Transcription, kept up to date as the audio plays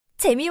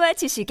재미와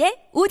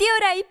지식의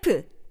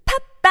오디오라이프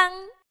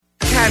팝빵.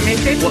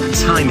 What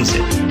time is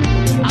it?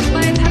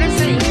 악마의 탈을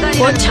쓴 인간이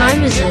What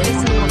time is it?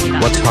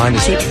 What time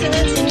is it?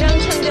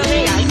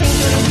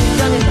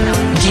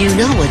 Do you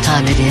know what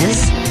time it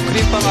is?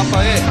 그린빵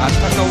아빠의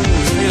안타까운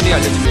사연이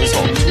알려지면서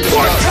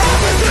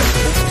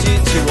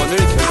복지 지원을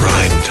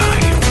Prime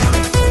time.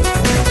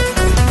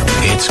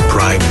 It's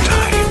prime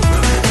time.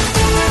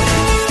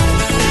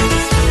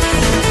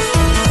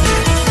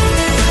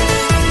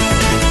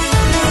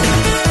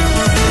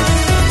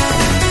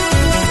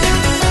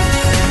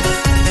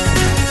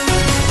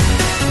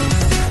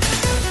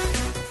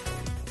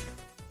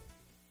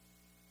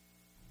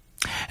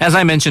 As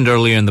I mentioned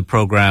earlier in the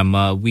program,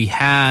 we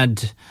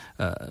had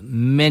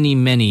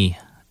many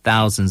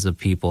thousands of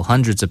people,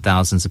 hundreds of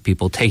thousands of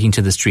people taking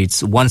to the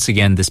streets once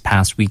again this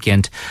past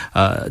weekend,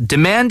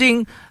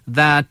 demanding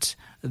that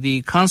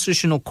the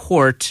Constitutional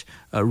Court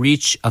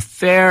reach a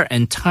fair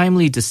and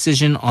timely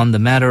decision on the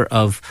matter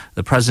of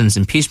the president's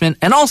impeachment,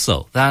 and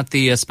also that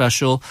the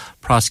special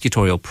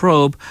prosecutorial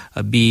probe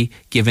be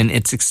given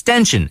its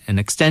extension, an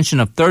extension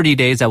of 30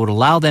 days that would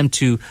allow them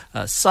to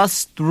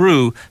suss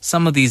through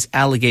some of these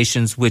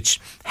allegations which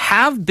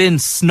have been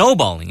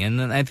snowballing.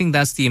 And I think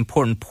that's the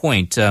important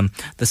point. The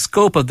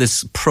scope of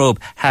this probe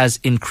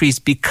has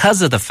increased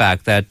because of the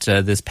fact that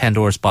this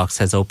Pandora's box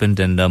has opened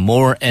and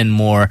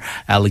more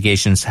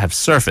allegations have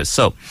surfaced.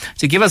 So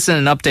to give us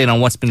an update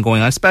on what's been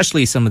going on,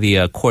 especially some of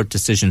the court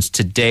decisions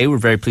today, we're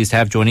very pleased to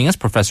have joining us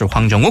Professor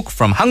Hankuk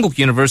from Hankuk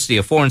University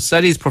of Foreign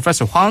Studies.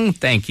 Professor Hwang,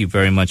 thank you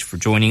very much for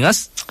joining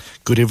us.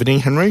 Good evening,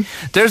 Henry.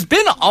 There's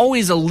been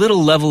always a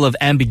little level of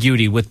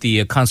ambiguity with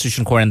the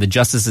Constitutional Court and the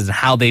justices and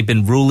how they've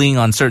been ruling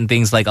on certain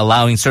things, like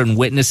allowing certain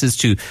witnesses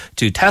to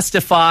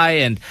testify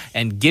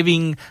and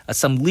giving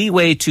some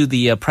leeway to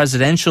the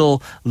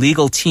presidential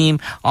legal team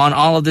on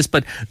all of this.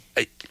 But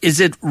is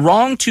it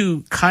wrong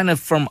to kind of,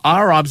 from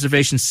our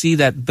observation, see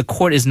that the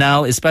court is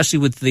now, especially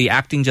with the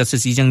acting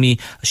Justice Lee Jeong-mi,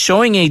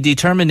 showing a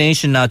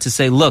determination now to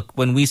say, look,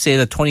 when we say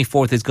the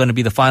 24th is going to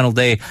be the final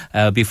day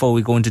before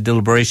we go into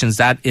deliberations,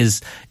 that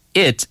is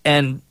it.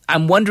 And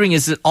I'm wondering,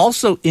 is it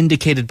also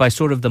indicated by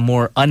sort of the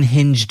more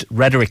unhinged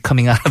rhetoric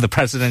coming out of the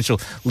presidential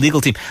legal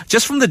team?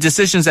 Just from the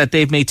decisions that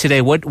they've made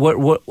today,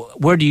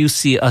 where do you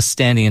see us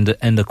standing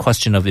in the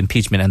question of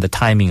impeachment and the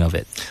timing of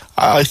it?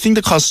 I think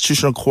the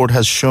Constitutional Court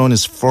has shown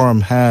its firm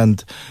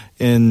hand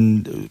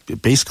in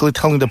basically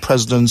telling the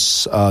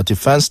president's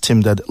defense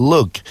team that,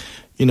 look,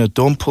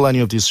 don't pull any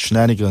of these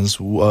shenanigans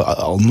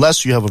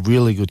unless you have a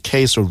really good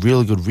case or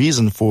really good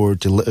reason for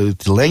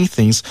delaying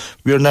things.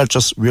 We're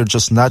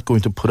just not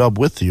going to put up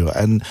with you.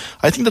 And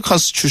I think the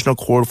Constitutional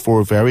Court,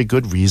 for very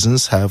good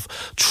reasons, have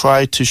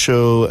tried to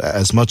show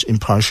as much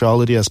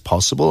impartiality as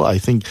possible. I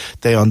think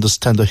they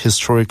understand the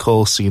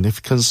historical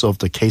significance of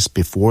the case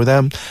before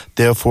them.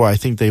 Therefore, I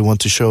think they want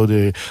to show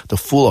the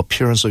full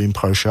appearance of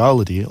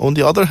impartiality. On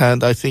the other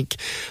hand, I think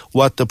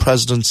what the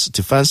president's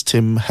defense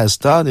team has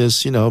done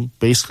is,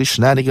 basically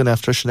shenanigan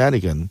after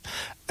shenanigan.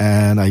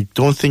 And I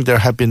don't think there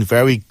have been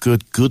very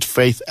good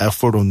faith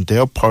effort on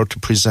their part to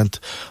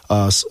present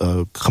a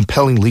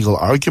compelling legal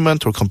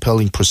argument or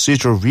compelling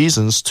procedural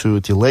reasons to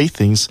delay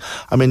things.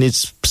 I mean, it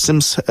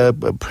seems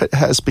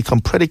has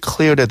become pretty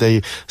clear that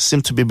they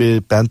seem to be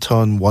bent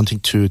on wanting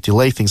to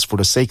delay things for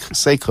the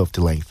sake of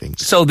delaying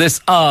things. So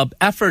this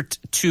effort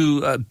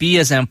to be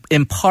as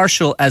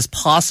impartial as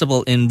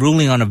possible in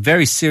ruling on a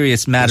very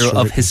serious matter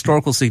of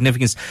historical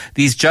significance,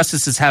 these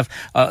justices have,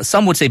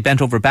 some would say,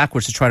 bent over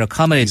backwards to try to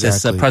accommodate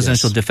this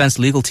presidential defense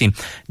legal team.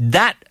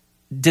 That,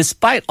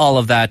 despite all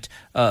of that,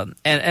 and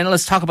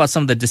let's talk about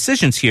some of the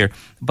decisions here,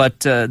 but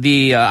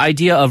the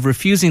idea of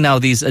refusing now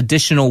these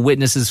additional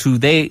witnesses who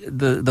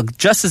the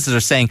justices are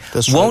saying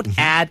won't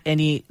add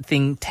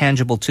anything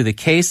tangible to the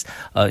case,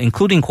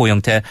 including Ko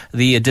Young-tae,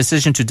 the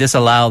decision to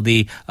disallow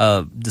the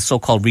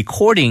so-called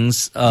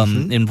recordings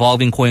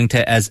involving Ko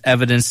Young-tae as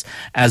evidence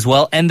as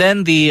well, and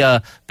then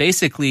the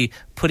basically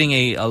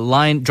putting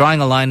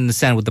drawing a line in the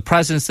sand with the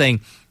president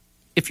saying,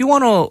 if you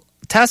want to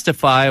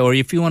testify or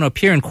if you want to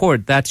appear in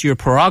court, that's your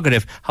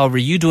prerogative. However,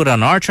 you do it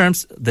on our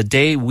terms, the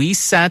day we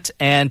set,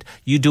 and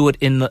you do it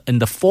in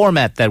the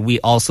format that we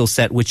also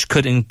set, which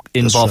could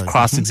involve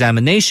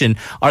cross-examination.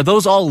 Are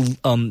those all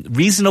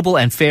reasonable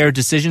and fair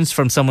decisions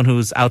from someone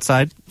who's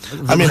outside?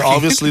 I mean,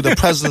 obviously the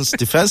president's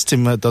defense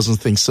team doesn't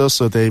think so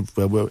they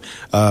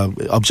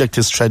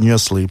objected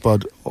strenuously.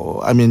 But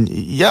I mean,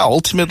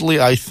 ultimately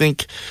I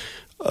think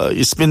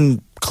it's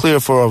been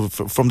clear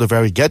from the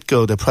very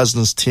get-go, the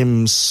president's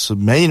team's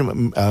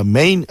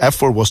main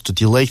effort was to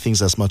delay things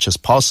as much as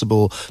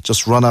possible,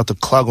 just run out the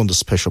clock on the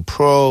special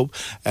probe,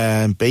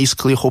 and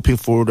basically hoping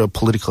for the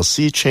political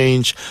sea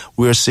change.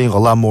 We're seeing a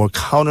lot more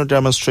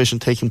counter-demonstration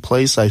taking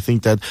place. I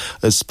think that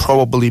is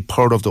probably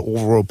part of the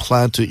overall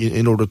plan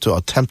in order to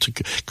attempt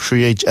to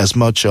create as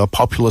much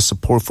popular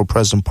support for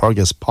President Park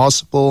as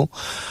possible.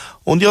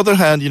 On the other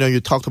hand, you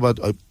talked about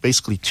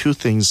basically two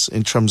things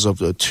in terms of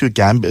the two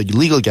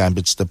legal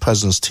gambits the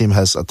president's team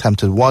has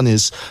attempted. One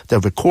is the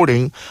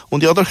recording. On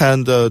the other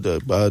hand,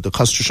 the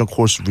Constitutional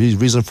Court's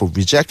reason for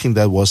rejecting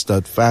that was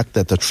the fact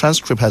that the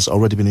transcript has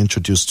already been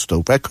introduced to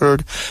the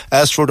record.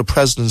 As for the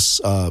president's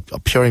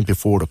appearing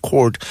before the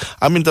court,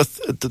 I mean,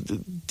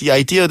 the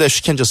idea that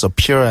she can just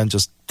appear and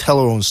just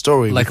tell her own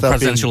story. Like a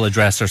presidential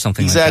address or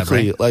something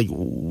exactly, like that, right? Like,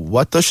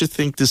 what does she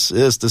think this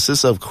is? This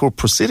is a court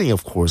proceeding,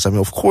 of course. I mean,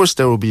 of course,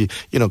 there will be,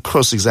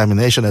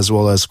 cross-examination as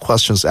well as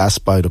questions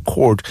asked by the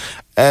court.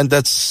 And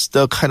that's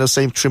the kind of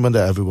same treatment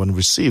that everyone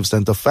receives.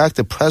 And the fact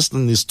that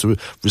president needs to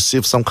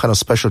receive some kind of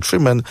special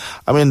treatment,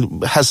 I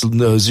mean, has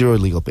zero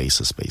legal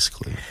basis,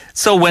 basically.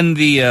 So when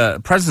the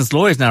president's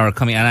lawyers now are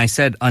coming, and I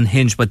said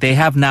unhinged, but they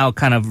have now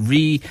kind of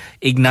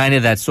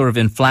reignited that sort of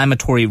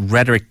inflammatory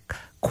rhetoric,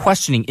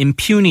 questioning,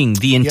 impugning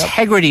the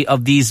integrity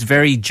of these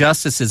very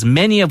justices,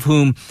 many of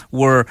whom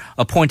were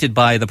appointed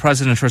by the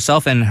president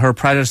herself and her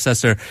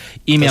predecessor,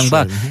 Lee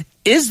Myung-bak. Right.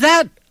 Is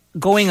that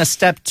going a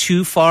step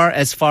too far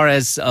as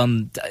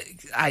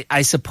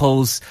I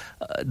suppose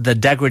the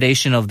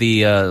degradation of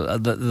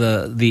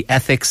the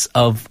ethics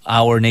of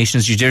our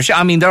nation's judiciary?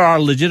 I mean, there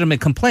are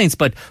legitimate complaints,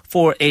 but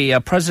for a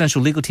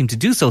presidential legal team to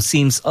do so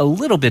seems a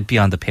little bit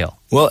beyond the pale.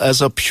 Well,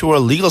 as a pure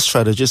legal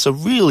strategy, it's a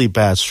really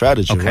bad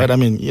strategy, right? I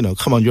mean,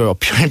 come on, you're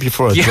appearing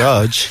before a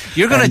judge.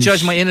 You're going to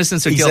judge my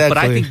innocence or guilt, but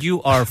I think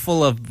you are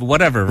full of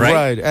whatever, right?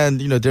 Right,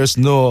 and, there's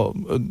no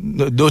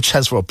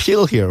chance for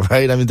appeal here,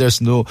 right? I mean,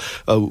 there's no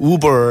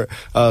Uber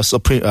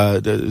Supreme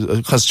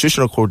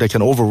Constitutional Court that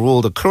can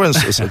overrule the current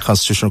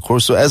Constitutional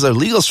Court. So as a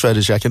legal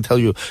strategy, I can tell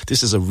you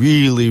this is a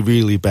really,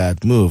 really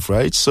bad move,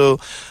 right? So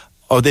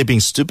are they being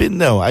stupid?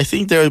 No, I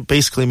think they're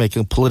basically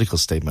making a political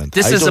statement.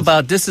 This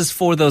is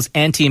for those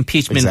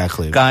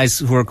anti-impeachment guys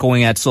who are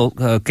going at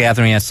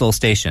gathering at Seoul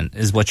Station,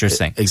 is what you're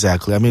saying.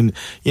 Exactly. I mean,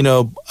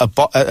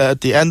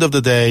 at the end of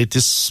the day,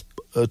 this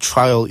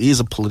trial is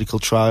a political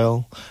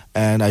trial,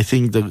 and I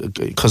think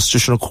the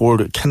Constitutional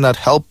Court cannot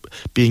help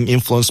being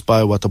influenced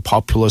by what the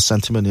popular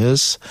sentiment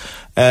is.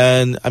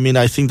 And I mean,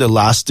 I think the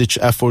last-ditch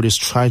effort is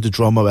trying to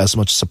drum up as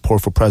much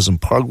support for President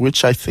Park,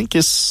 which I think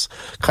is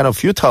kind of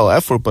futile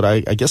effort, but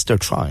I guess they're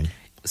trying.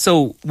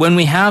 So when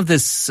we have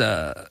this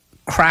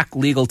crack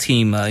legal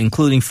team,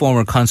 including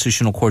former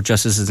Constitutional Court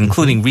justices,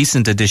 including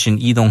recent addition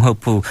Lee Dong-hook,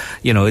 who,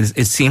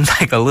 it seems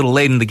like a little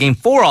late in the game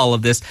for all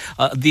of this,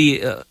 the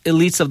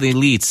elites of the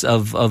elites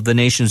of the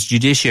nation's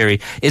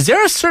judiciary. Is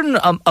there a certain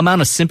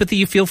amount of sympathy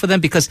you feel for them?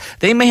 Because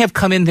they may have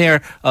come in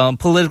there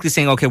politically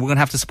saying, okay, we're going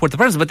to have to support the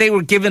president, but they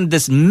were given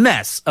this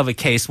mess of a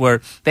case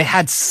where they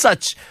had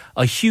such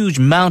a huge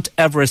Mount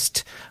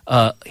Everest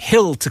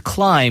hill to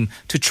climb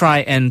to try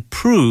and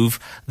prove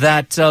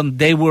that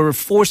they were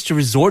forced to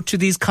resort to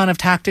these kind of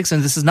tactics,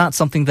 and this is not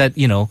something that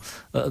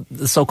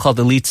the so-called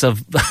elites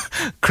of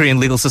Korean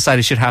legal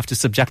society should have to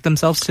subject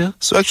themselves to.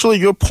 So actually,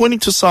 you're pointing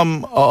to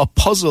a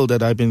puzzle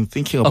that I've been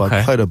thinking about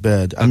quite a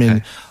bit. I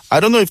mean, I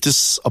don't know if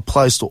this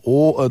applies to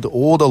all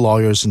the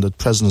lawyers in the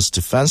president's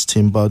defense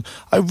team, but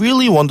I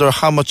really wonder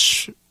how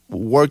much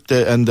work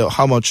and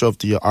how much of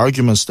the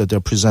arguments that they're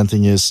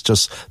presenting is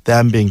just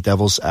them being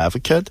devil's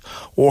advocate,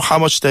 or how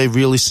much they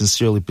really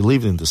sincerely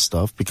believe in this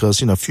stuff.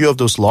 Because, a few of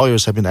those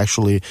lawyers have been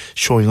actually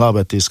showing up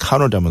at these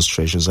counter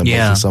demonstrations and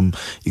making some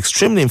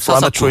extremely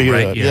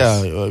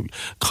inflammatory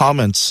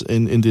comments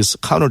in these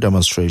counter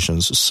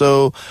demonstrations.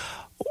 So,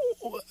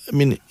 I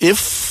mean,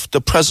 if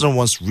the president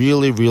wants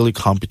really, really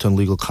competent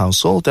legal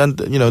counsel, then,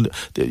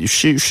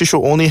 she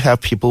should only have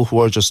people who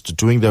are just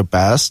doing their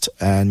best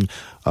and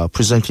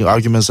presenting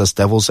arguments as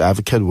devil's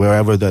advocate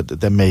wherever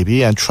that may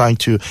be, and trying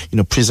to,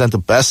 present the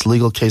best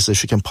legal case that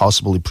she can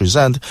possibly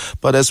present.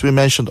 But as we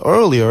mentioned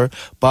earlier,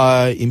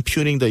 by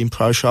impugning the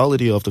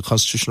impartiality of the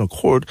Constitutional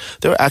Court,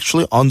 they're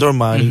actually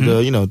undermining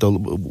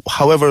the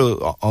however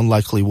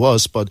unlikely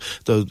was, but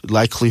the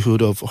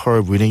likelihood of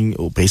her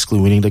basically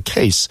winning the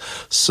case.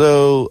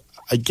 So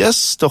I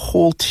guess the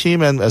whole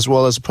team, and as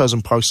well as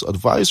President Park's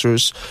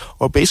advisors,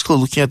 are basically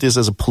looking at this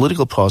as a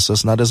political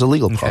process, not as a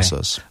legal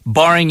process.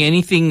 Barring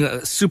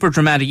anything super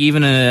dramatic,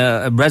 even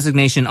a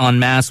resignation en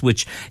masse,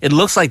 which it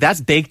looks like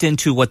that's baked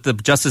into what the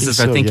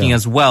justices are thinking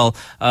as well.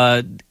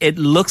 It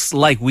looks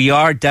like we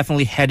are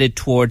definitely headed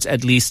towards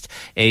at least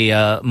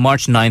a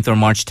March 9th or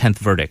March 10th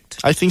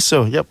verdict. I think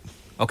so, yep.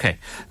 Okay.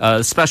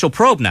 Special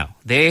probe now.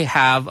 They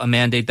have a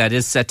mandate that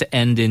is set to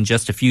end in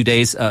just a few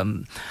days.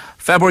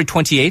 February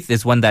 28th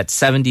is when that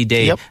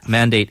 70-day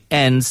mandate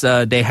ends.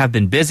 They have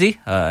been busy.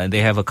 They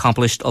have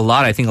accomplished a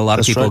lot. I think a lot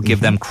of people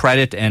give them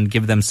credit and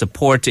give them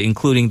support,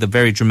 including the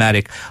very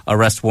dramatic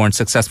arrest warrant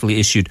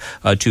successfully issued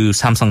to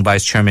Samsung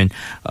Vice Chairman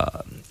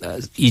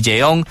Lee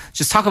Jae-young.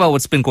 Just talk about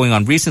what's been going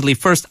on recently.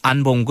 First,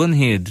 An Bong-gun,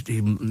 he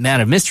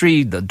man of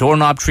mystery, the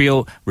doorknob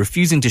trio,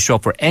 refusing to show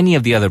up for any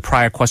of the other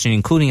prior questioning,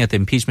 including at the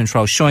impeachment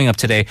trial, showing up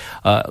today.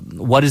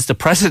 What is the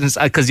president's,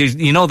 because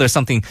there's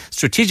something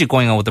strategic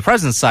going on with the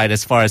president's side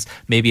as far as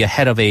maybe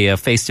ahead of a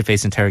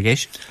face-to-face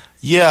interrogation?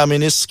 Yeah, I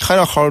mean, it's kind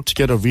of hard to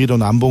get a read on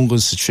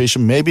Ambongun's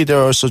situation. Maybe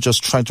they're also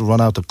just trying to run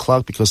out the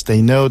clock because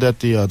they know that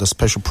the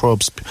special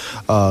probes,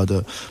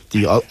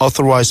 the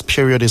authorized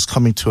period is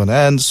coming to an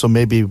end. So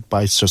maybe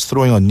by just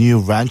throwing a new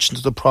wrench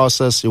into the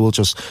process, it will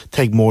just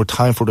take more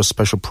time for the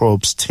special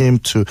probes team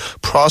to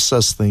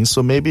process things.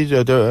 So maybe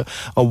I guess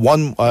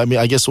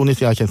the only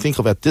thing I can think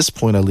of at this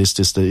point, at least,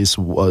 is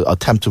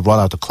attempt to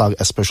run out the clock,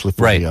 especially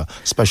for the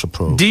special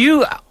probe. Do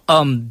you...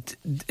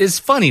 it's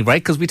funny,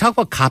 right? Because we talk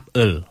about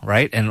kapul,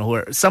 right?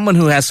 And someone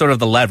who has sort of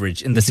the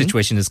leverage in the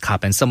situation is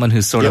kap, and someone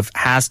who sort of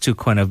has to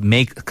kind of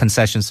make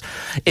concessions.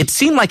 It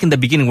seemed like in the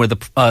beginning where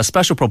the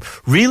special probe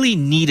really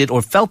needed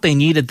or felt they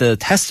needed the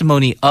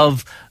testimony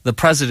of the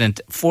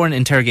president for an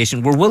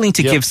interrogation, were willing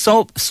to give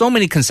so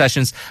many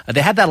concessions.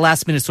 They had that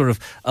last minute sort of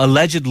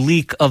alleged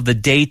leak of the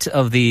date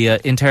of the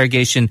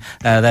interrogation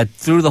that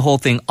threw the whole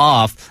thing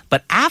off.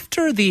 But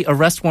after the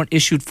arrest warrant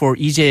issued for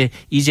Lee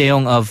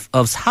Jae-yong of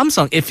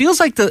Samsung, it feels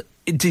like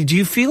do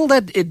you feel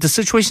that the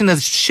situation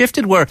has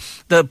shifted where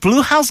the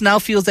Blue House now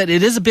feels that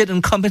it is a bit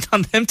incumbent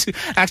on them to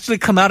actually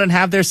come out and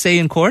have their say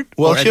in court?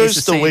 Well,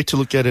 here's the way to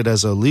look at it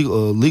as a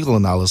legal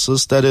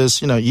analysis. That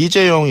is, Lee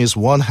Jae-yong is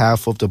one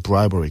half of the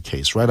bribery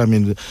case, right? I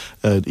mean,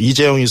 Lee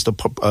Jae-yong is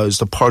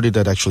the party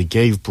that actually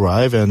gave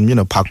bribe,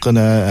 and Park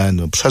Geun-hye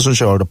and Choi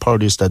Soon-sil are the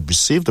parties that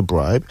received the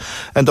bribe.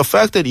 And the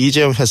fact that Lee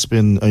Jae-yong has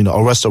been,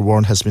 arrest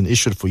warrant has been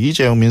issued for Lee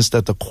Jae-yong means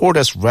that the court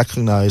has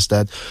recognized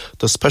that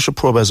the special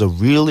probe has a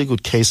really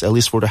good case, at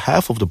least for the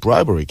half of the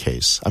bribery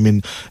case. I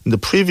mean, in the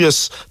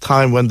previous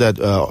time when that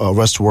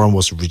arrest warrant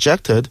was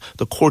rejected,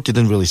 the court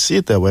didn't really see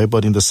it that way.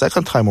 But in the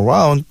second time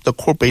around, the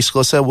court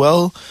basically said,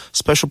 well,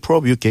 special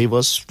probe, you gave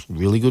us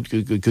really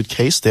good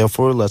case,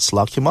 therefore let's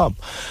lock him up.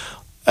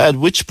 At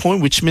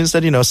which means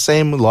that,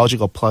 same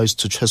logic applies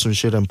to Choi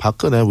Soon-sil and Park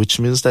Geun-hye,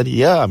 which means that,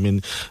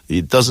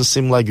 it doesn't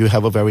seem like you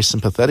have a very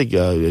sympathetic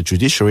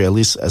judiciary, at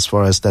least as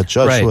far as that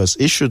judge who has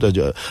issued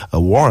a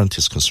warrant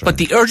is concerned. But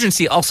the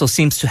urgency also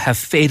seems to have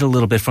faded a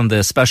little bit from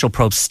the special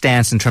probe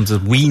stance in terms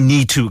of we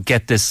need to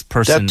get this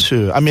person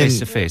face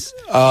to face.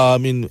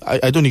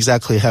 I don't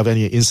exactly have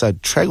any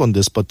inside track on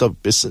this, but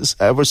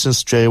ever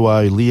since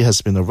J.Y. Lee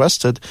has been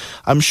arrested,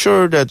 I'm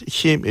sure that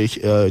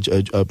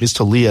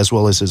Mr. Lee, as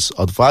well as his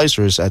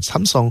advisors at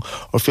Samsung,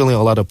 are feeling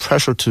a lot of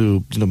pressure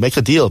to make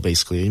a deal.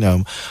 Basically,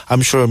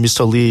 I'm sure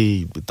Mr.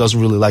 Lee doesn't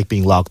really like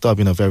being locked up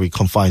in a very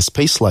confined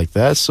space like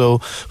that. So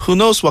who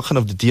knows what kind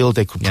of deal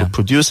they could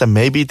produce, and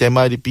maybe they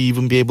might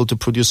even be able to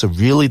produce a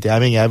really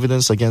damning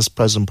evidence against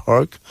President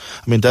Park.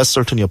 I mean, that's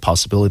certainly a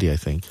possibility, I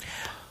think.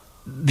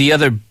 The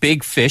other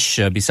big fish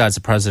besides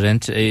the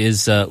president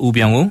is Woo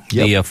Byung-woo,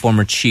 the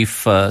former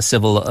chief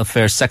civil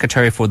affairs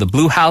secretary for the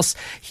Blue House.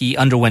 He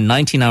underwent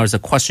 19 hours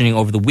of questioning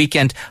over the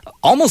weekend.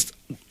 Almost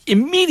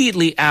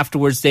immediately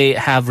afterwards, they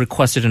have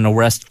requested an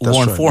arrest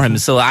warrant for him.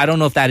 So I don't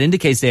know if that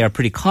indicates they are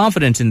pretty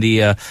confident in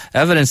the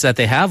evidence that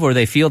they have, or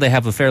they feel they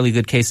have a fairly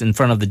good case in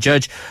front of the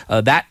judge.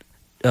 That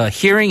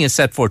hearing is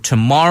set for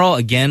tomorrow.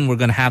 Again, we're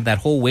going to have that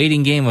whole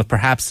waiting game of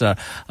perhaps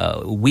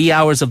wee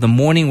hours of the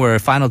morning where a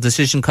final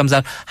decision comes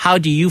out. How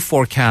do you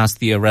forecast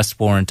the arrest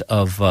warrant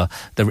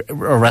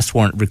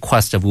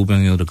request of Woo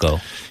Byung-woo to go?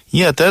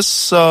 Yeah,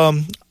 that's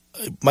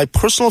my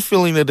personal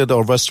feeling that the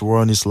arrest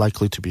warrant is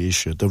likely to be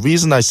issued. The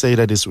reason I say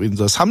that is in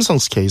the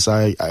Samsung's case,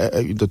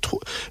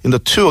 in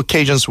the two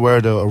occasions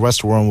where the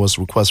arrest warrant was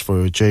requested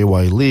for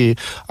J.Y. Lee,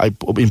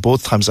 in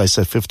both times I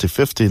said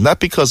 50-50, not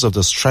because of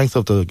the strength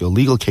of the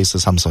legal case that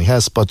Samsung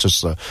has, but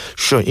just the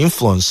sheer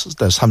influence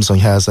that Samsung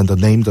has and the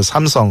name that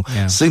Samsung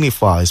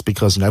signifies,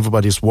 because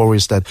everybody's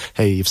worries that,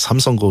 hey, if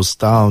Samsung goes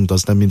down,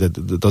 doesn't mean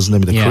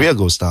that Korea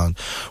goes down.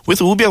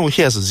 With Woo Byung-woo,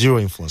 he has zero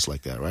influence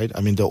like that, right?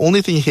 I mean, the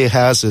only thing he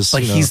has is,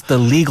 but he's the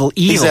legal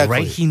eel,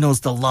 right? He knows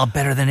the law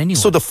better than anyone.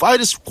 So the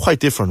fight is quite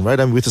different, right?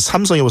 I mean, with the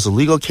Samsung, it was a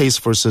legal case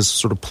versus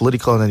sort of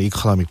political and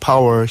economic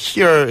power.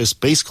 Here is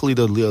basically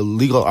the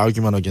legal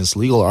argument against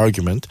legal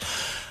argument.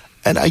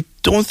 And I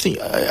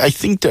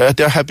think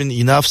there have been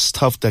enough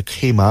stuff that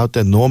came out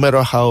that no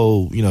matter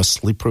how,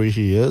 slippery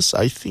he is,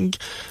 I think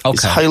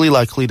it's highly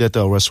likely that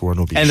the arrest warrant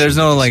will be issued. And there's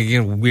no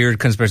weird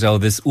conspiracy,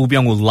 this Woo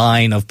Byung-woo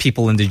line of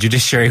people in the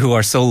judiciary who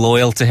are so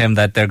loyal to him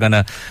that they're going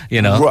to,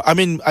 I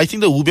mean, I think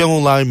the Woo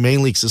Byung-woo line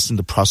mainly exists in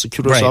the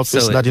prosecutor's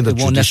office, so not in the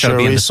judiciary. Won't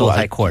necessarily be in the Seoul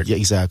High Court. Yeah,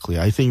 exactly.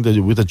 I think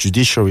that with the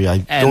judiciary,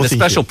 and the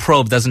special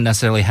probe doesn't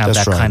necessarily have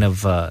that kind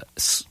of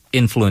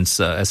influence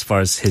as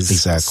far as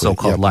his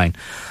so-called line.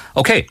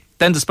 Okay.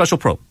 Then the special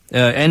probe,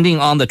 ending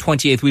on the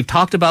 28th. We've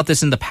talked about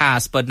this in the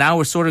past, but now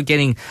we're sort of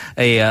getting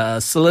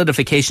a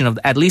solidification of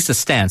at least a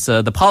stance.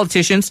 The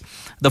politicians,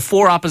 the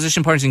four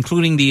opposition parties,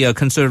 including the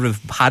conservative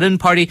Bareun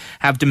Party,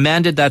 have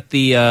demanded that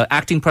the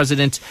acting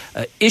president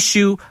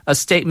issue a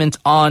statement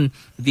on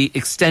the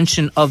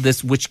extension of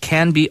this, which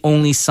can be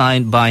only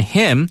signed by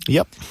him.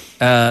 Yep.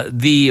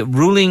 The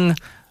ruling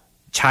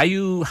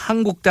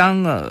Hankuk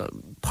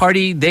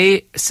party,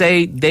 they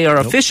say they are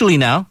officially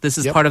now, this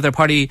is part of their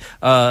party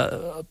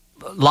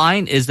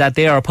line is that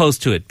they are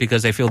opposed to it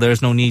because they feel there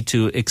is no need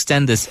to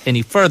extend this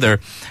any further.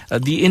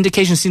 The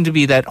indications seem to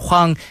be that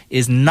Hwang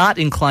is not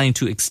inclined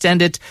to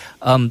extend it.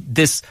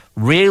 This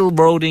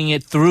railroading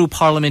it through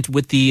Parliament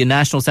with the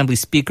National Assembly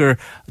Speaker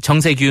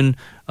Chung Se-gyun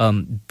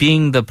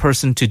being the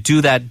person to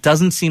do that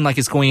doesn't seem like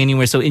it's going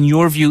anywhere. So in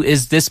your view,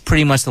 is this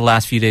pretty much the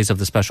last few days of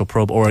the special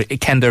probe, or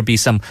can there be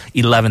some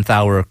 11th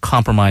hour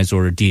compromise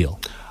or a deal?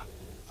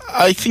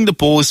 I think the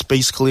ball is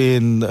basically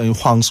in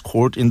Hwang's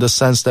court in the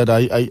sense that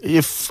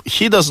if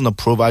he doesn't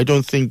approve, I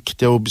don't think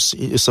there will be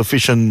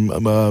sufficient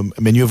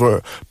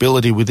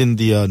maneuverability within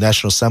the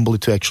National Assembly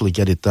to actually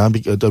get it done.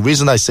 Because the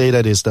reason I say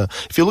that is that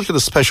if you look at the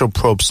special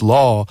probes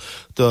law,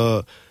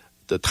 the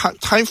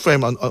time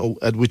frame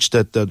at which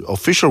that the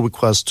official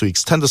request to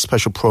extend the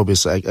special probe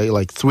is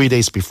like 3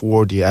 days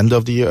before the end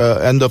of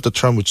the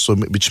term, which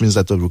means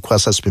that the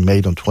request has been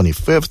made on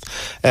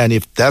 25th. And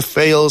if that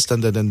fails,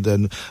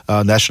 then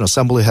National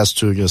Assembly has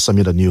to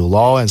submit a new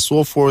law and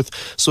so forth.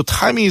 So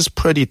timing is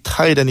pretty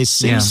tight, and it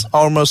seems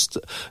almost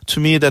to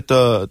me that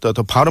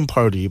the bottom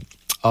party.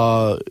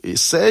 It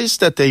says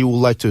that they would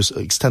like to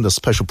extend the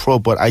special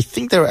probe, but I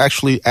think they're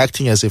actually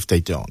acting as if they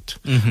don't.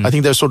 I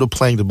think they're sort of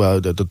playing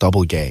the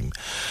double game.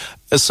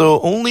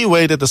 So only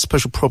way that the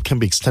special probe can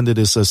be extended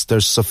is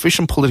there's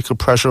sufficient political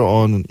pressure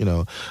on,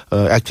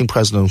 acting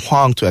President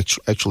Hwang to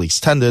actually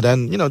extend it.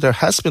 And, there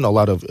has been a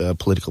lot of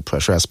political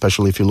pressure,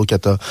 especially if you look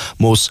at the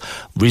most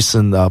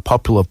recent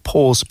popular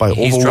polls by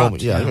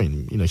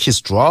overwhelming. He's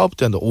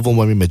dropped, and the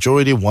overwhelming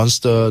majority wants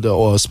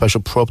the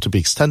special probe to be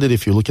extended.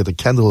 If you look at the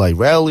candlelight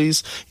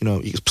rallies,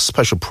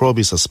 special probe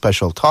is a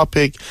special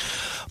topic.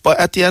 But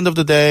at the end of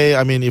the day,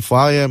 I mean, if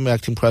I am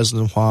acting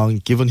President Hwang,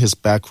 given his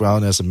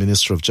background as a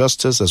Minister of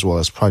Justice as well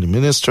as Prime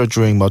Minister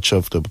during much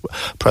of the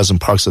President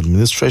Park's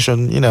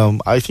administration,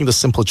 I think the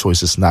simple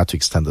choice is not to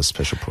extend the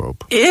special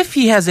probe. If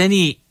he has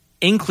any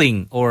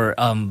inkling or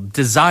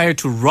desire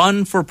to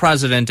run for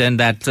president, and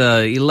that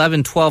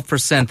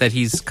 11-12% that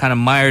he's kind of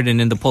mired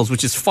in the polls,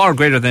 which is far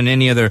greater than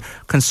any other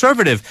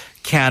conservative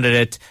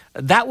candidate,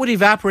 that would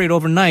evaporate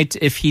overnight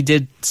if he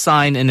did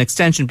sign an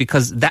extension,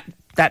 because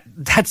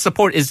that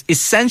support is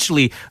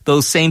essentially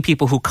those same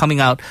people who coming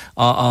out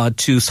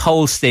to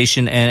Seoul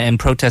Station and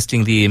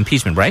protesting the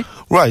impeachment, right?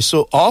 Right.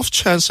 So off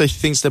chance, I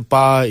think that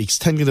by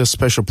extending the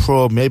special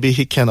probe, maybe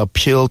he can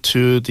appeal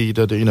to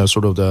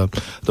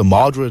the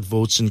moderate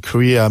votes in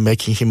Korea,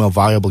 making him a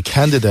viable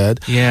candidate.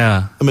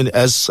 Yeah. I mean,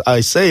 as I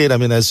say it,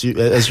 as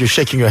you're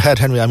shaking your head,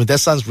 Henry, that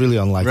sounds really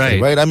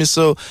unlikely, right?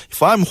 So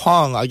if I'm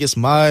Hwang, I guess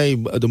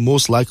the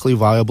most likely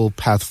viable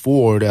path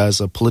forward as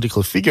a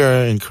political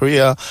figure in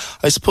Korea,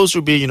 I suppose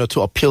would be,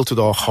 to appeal to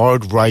the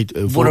hard right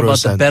voters. What about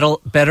the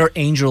better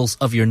angels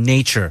of your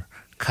nature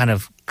kind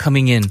of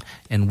coming in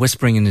and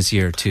whispering in his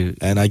ear to...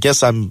 And I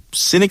guess I'm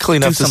cynical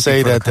enough to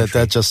say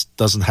that just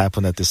doesn't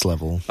happen at this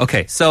level.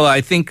 Okay, so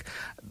I think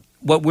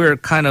what we're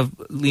kind of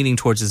leaning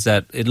towards is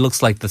that it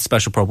looks like the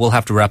special probe will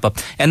have to wrap up.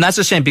 And that's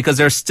a shame, because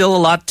there's still a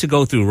lot to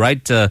go through,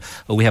 right?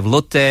 We have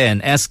Lotte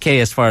and SK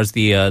as far as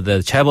the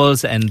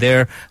chaebols and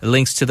their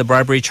links to the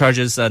bribery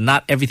charges.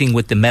 Not everything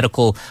with the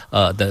medical,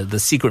 the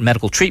secret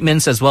medical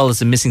treatments, as well as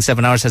the missing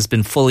 7 hours, has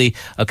been fully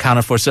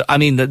accounted for. So,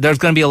 there's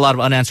going to be a lot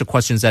of unanswered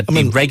questions that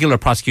the regular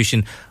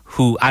prosecution,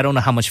 who I don't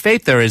know how much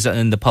faith there is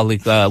in the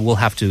public, will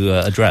have to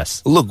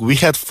address. Look, we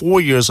had 4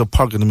 years of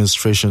Park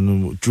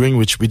administration during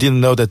which we didn't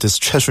know that this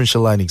Choi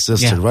line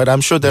existed, right?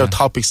 I'm sure there are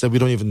topics that we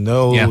don't even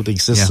know the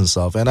existence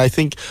of. And I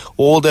think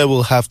all that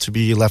will have to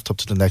be left up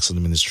to the next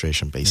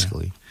administration,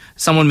 basically. Yeah.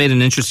 Someone made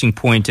an interesting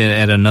point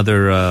at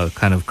another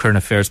kind of current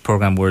affairs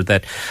program where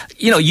that,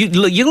 you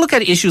look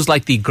at issues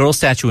like the girl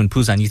statue in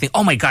Busan, you think,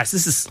 oh my gosh,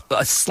 this is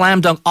a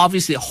slam dunk.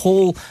 Obviously, a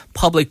whole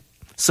public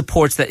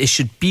supports that it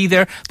should be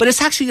there, but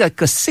it's actually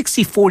like a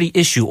 60-40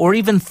 issue, or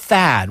even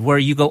THAAD, where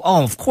you go,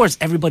 oh, of course,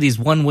 everybody's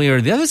one way or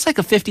the other. It's like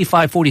a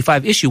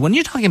 55-45 issue. When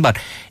you're talking about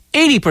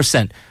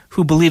 80%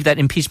 who believe that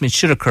impeachment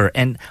should occur,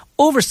 and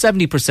over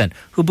 70%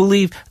 who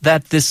believe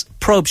that this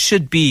probe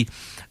should be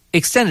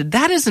extended,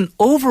 that is an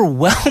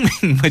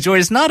overwhelming majority.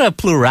 It's not a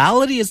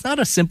plurality. It's not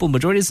a simple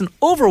majority. It's an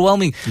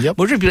overwhelming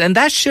majority. And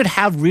that should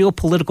have real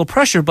political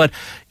pressure, but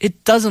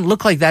it doesn't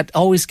look like that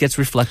always gets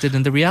reflected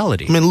in the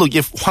reality. Look,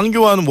 if Hwang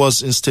Kyo-ahn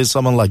was instead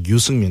someone like Yoo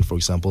Seung-min, for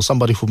example,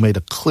 somebody who made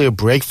a clear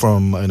break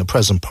from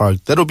President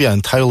Park, that would be an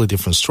entirely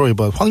different story.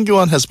 But Hwang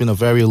Kyo-ahn has been a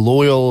very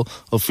loyal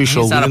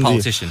official. He's not a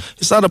politician.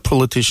 He's not a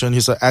politician.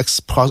 He's an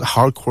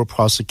ex-hardcore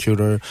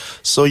prosecutor.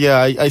 So,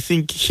 I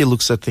think he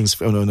looks at things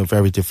in a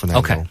very different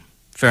angle. Okay.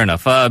 Fair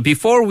enough.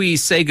 Before we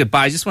say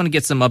goodbye, I just want to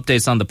get some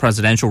updates on the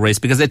presidential race,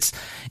 because it's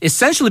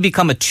essentially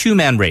become a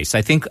two-man race.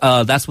 I think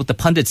that's what the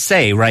pundits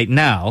say right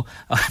now,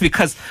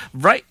 because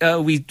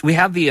we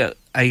have the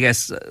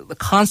the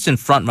constant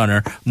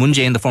frontrunner, Moon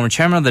Jae-in, the former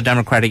chairman of the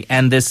Democratic,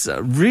 and this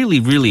really,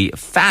 really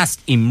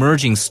fast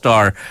emerging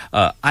star,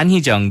 An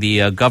Hee-jung,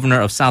 the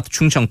governor of South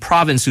Chungcheong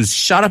province, who's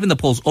shot up in the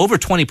polls over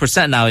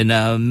 20% now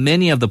in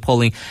many of the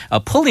polling,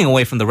 pulling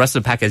away from the rest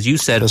of the pack, as you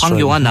said. Hwang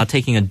Kyo-ahn now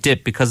taking a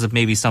dip because of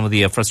maybe some of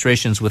the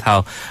frustrations with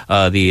how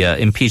the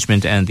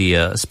impeachment and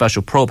the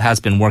special probe has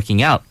been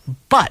working out.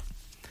 But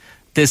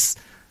this,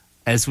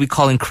 as we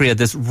call in Korea,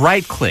 this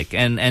right click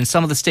and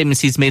some of the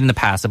statements he's made in the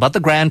past about the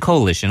Grand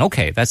Coalition.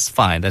 Okay, that's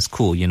fine. That's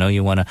cool. You know,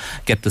 you want to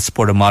get the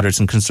support of moderates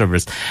and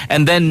conservatives.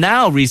 And then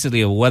now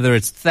recently, whether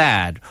it's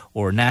THAAD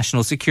or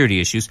national security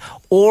issues,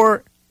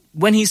 or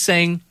when he's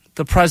saying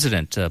the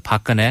president,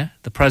 Park Geun-hye,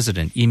 the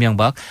president, Lee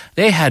Myung-bak,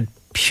 they had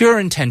pure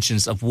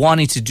intentions of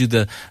wanting to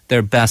do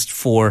their best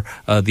for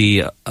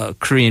the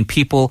Korean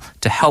people,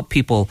 to help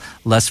people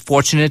less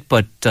fortunate,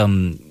 but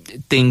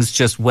things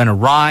just went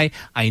awry.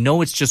 I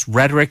know it's just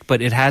rhetoric,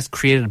 but it has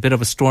created a bit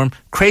of a storm.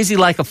 Crazy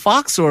like a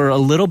fox, or a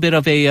little bit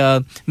of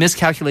a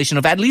miscalculation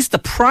of at least the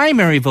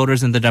primary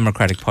voters in the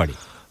Democratic Party?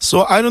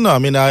 So I don't know. I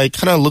mean, I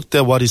kind of looked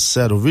at what he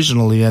said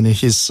originally, and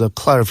his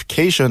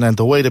clarification and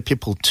the way that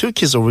people took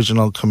his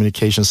original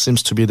communication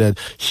seems to be that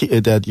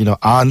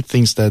An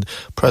thinks that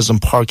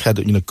President Park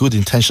had good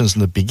intentions in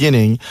the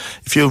beginning.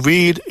 If you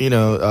read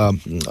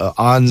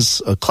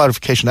An's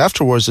clarification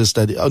afterwards, is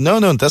that no,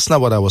 that's not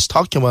what I was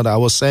talking about. I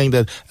was saying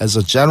that as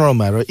a general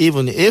matter,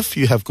 even if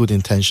you have good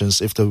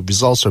intentions, if the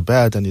results are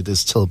bad, then it is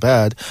still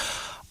bad.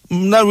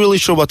 I'm not really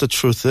sure what the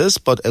truth is,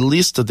 but at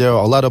least there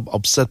are a lot of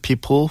upset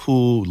people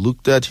who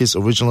looked at his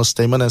original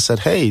statement and said,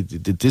 hey,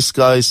 this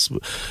guy's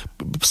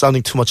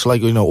sounding too much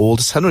like, old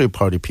Saenuri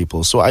Party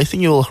people. So I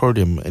think you will hurt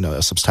him,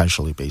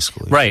 substantially,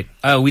 basically. Right.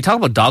 We talk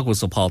about dog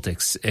whistle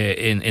politics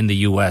in the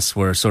U.S.,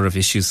 where sort of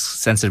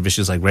sensitive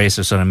issues like race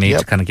are sort of made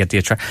to kind of get the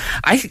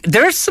attraction.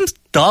 There's some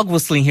dog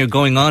whistling here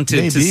going on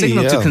to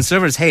signal to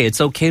conservatives, hey, it's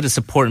okay to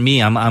support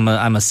me.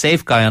 I'm a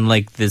safe guy,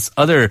 unlike this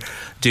other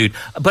dude.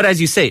 But as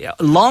you say,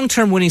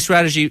 long-term winning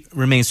strategy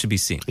remains to be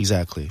seen.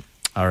 Exactly.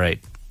 All right.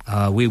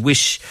 We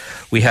wish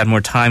we had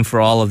more time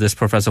for all of this,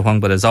 Professor Hwang,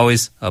 but as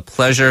always, a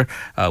pleasure.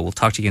 We'll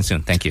talk to you again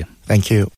soon. Thank you. Thank you.